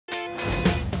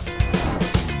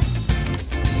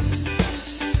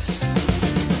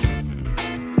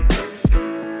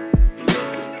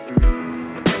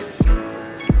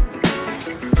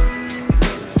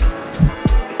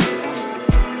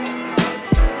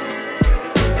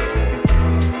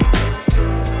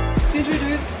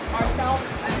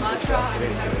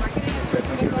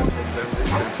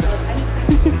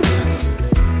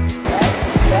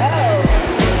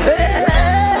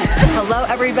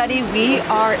everybody. We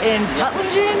are in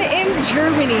Tuttlingen in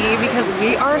Germany because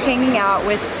we are hanging out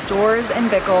with Storz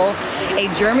Bickel,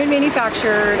 a German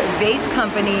manufactured vape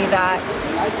company that,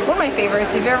 one of my favorites,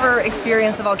 if you've ever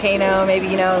experienced the Volcano, maybe,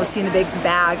 you know, seen the big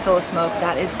bag full of smoke,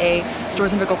 that is a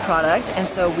Storz Bickel product. And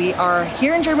so we are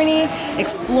here in Germany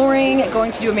exploring,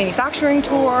 going to do a manufacturing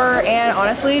tour, and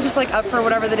honestly just like up for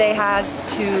whatever the day has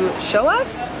to show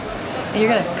us. And you're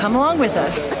gonna come along with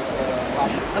us.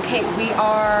 Okay, we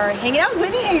are hanging out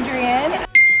with Adrian.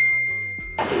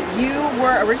 You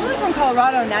were originally from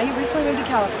Colorado, now you recently moved to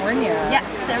California. Yes,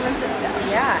 San Francisco.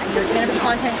 Yeah, and you're a cannabis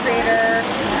content creator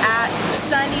at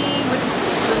Sunny with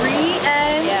 3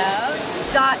 N's. Yeah.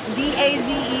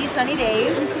 .daze, Sunny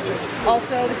Days.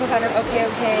 Also the co-founder of OK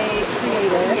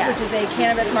Creative, yes, which is a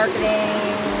cannabis marketing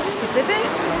specific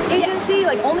agency,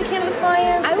 like only cannabis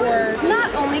clients?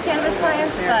 Not only cannabis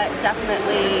clients, but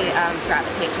definitely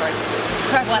gravitate towards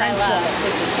what I love,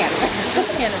 which is cannabis.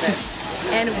 Just cannabis.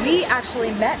 And we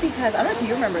actually met because, I don't know if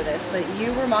you remember this, but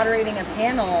you were moderating a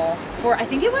panel for, I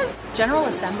think it was General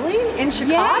Assembly in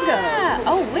Chicago. Yeah.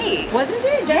 Oh, wait. Wasn't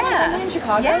it General Assembly in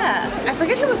Chicago? Yeah. I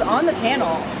forget who was on the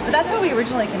panel, but that's how we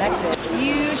originally connected.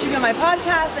 You should be on my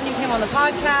podcast, then you came on the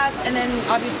podcast, and then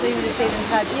obviously we just stayed in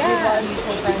touch. Yeah. We have a lot of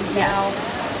mutual friends now.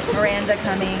 Miranda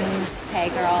Cummings. Hey,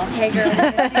 girl. Hey, girl.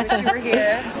 Nice to see you were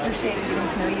here. Appreciated getting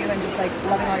to know you and just like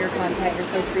loving all your content. You're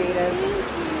so creative.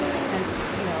 And,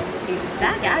 you know, agency.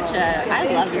 I gotcha.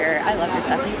 I love your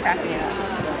stuff. You crack me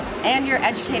up. And you're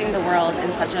educating the world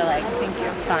in such a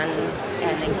fun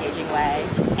and engaging way.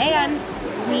 And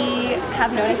we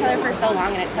have known each other for so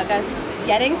long, and it took us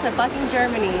getting to fucking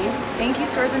Germany. Thank you,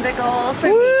 Storz Bickel, for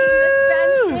making this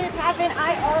friendship happen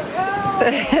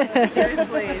IRL.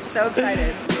 Seriously, so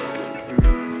excited.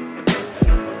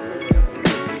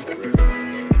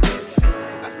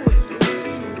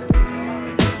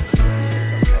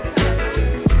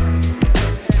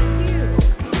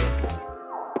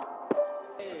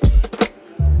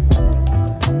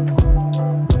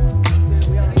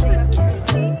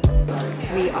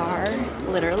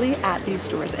 Literally at the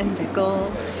Storz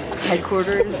Bickel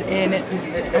headquarters in,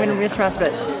 I'm gonna mispronounce,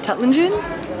 but Tuttlingen,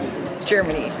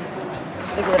 Germany.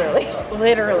 Like literally.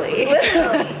 Literally.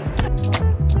 Literally.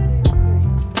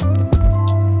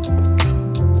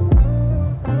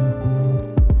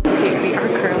 We are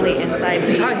currently inside.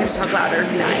 Talk louder.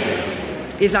 No.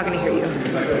 He's not gonna hear you.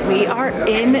 We are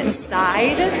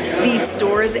inside the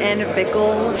Storz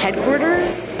Bickel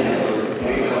headquarters.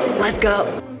 Let's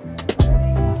go.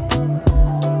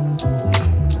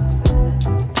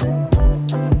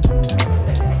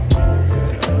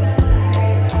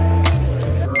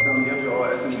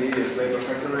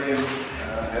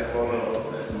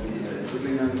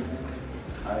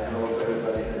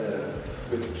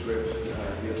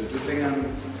 Here to Tuttlingen.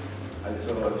 I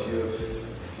saw a few of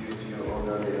you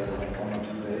already 1 or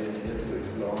 2 days here to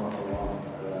explore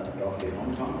our lovely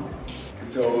hometown.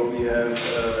 So we have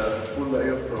a full day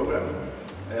of program.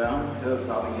 Yeah,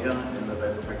 starting here in the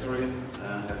vape factory,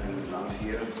 having lunch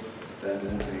here, then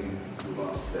moving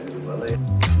towards the Valley.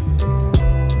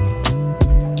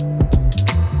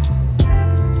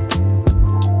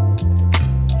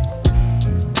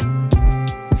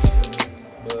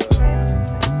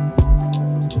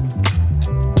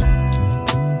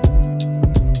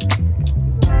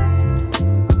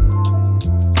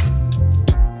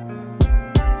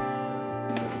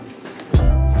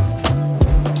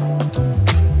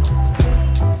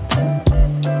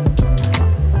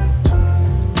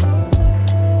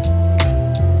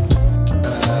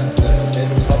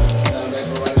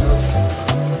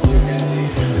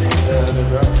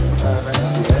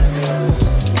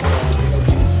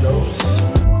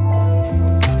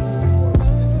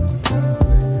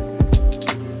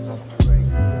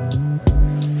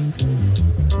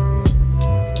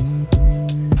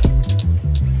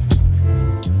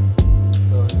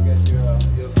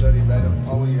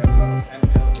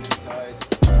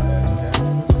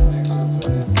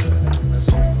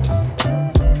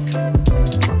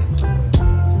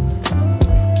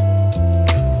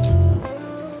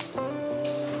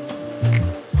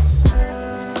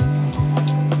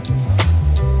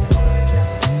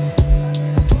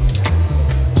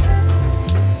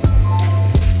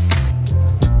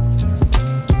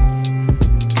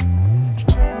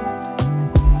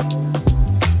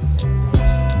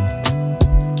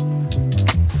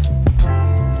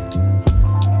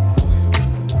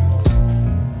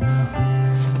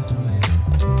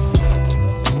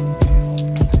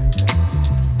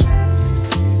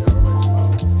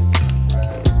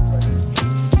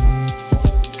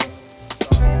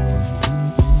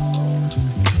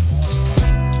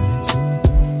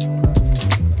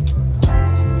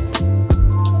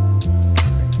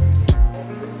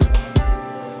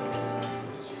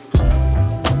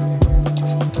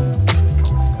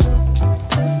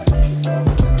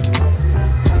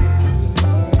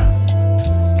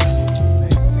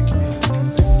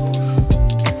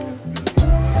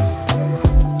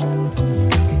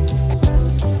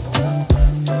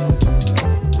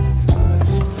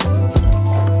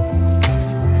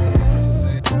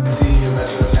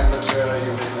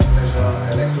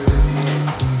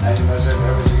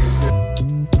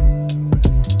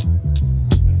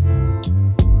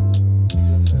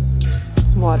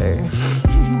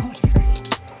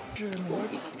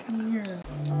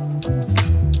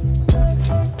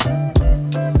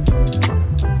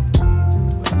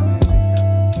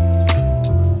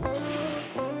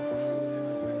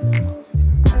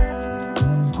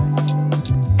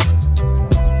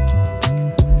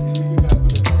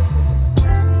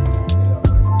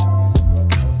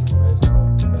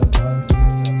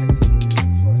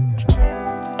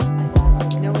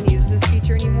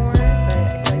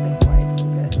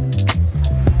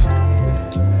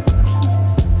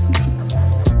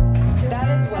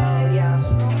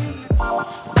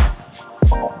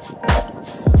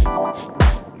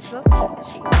 smells kind of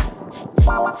fishy.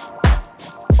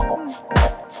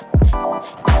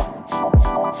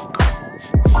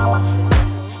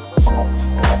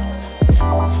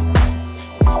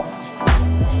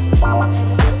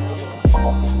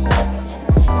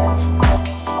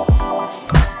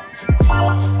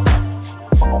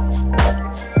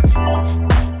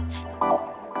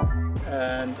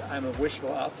 And I'm a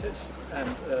visual artist and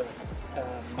a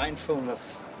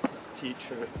mindfulness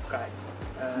teacher guide.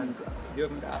 And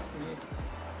Jürgen asked me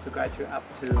to guide you up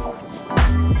to...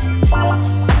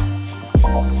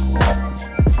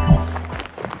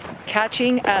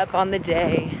 Catching up on the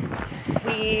day.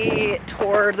 We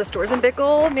toured the Storz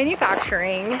Bickel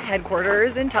manufacturing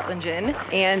headquarters in Tuttlingen,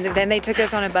 and then they took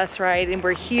us on a bus ride, and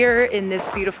we're here in this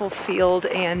beautiful field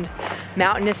and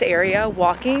mountainous area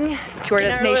walking to our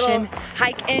destination.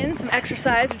 Hike in, some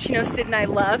exercise, which you know Sid and I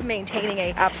love, maintaining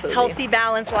a healthy,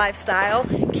 balanced lifestyle,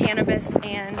 cannabis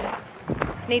and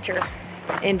nature.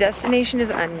 And destination is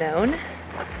unknown,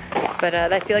 but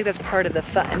I feel like that's part of the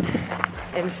fun.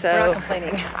 And so we're not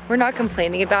complaining. We're not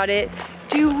complaining about it.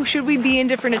 Should we be in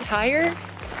different attire?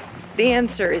 The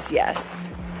answer is yes,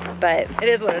 but it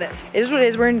is what it is. It is what it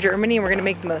is. We're in Germany and we're gonna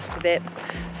make the most of it.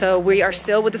 So we are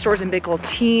still with the Storz Bickel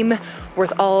team,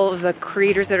 with all of the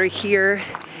creators that are here,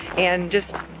 and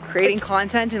just creating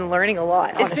content and learning a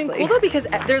lot, honestly. It's been cool though, because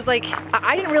there's like,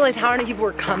 I didn't realize how many people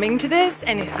were coming to this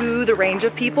and who the range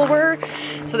of people were.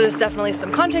 So there's definitely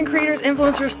some content creators,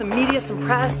 influencers, some media, some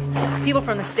press, people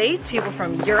from the States, people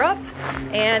from Europe.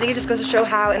 And I think it just goes to show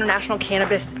how international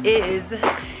cannabis is.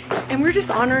 And we're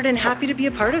just honored and happy to be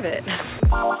a part of it.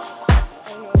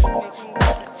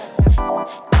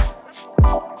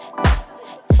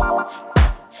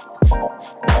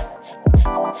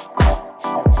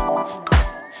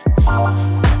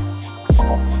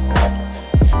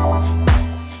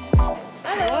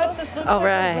 all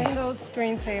right. Windows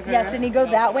screensaver. Yes, and you go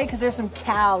that way because there's some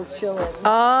cows chilling.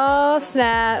 Oh,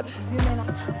 snap.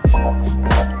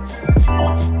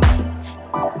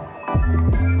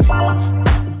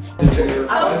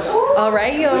 All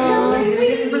right, y'all.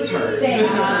 Say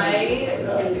hi.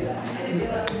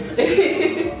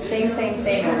 Same.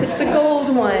 It's the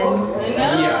gold one.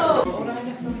 Ja.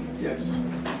 Yes.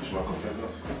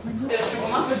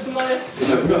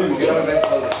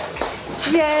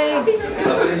 Yay.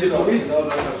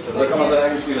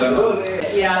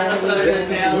 Yeah, that's what I was gonna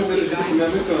say. I'll just keep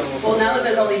going. Well, now that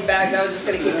there's all these bags, I was just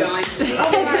gonna keep going.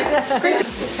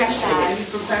 Trash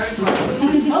bags.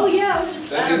 Oh yeah, I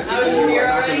was just here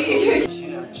already.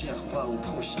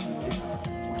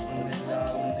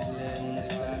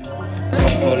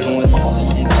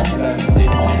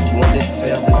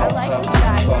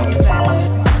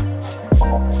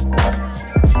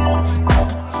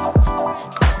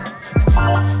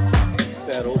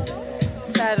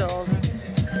 Settled.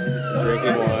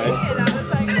 Drinking wine.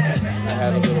 I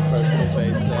had a little personal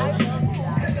vape session.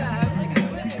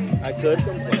 I could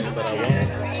complain, but I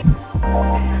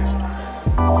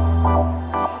won't.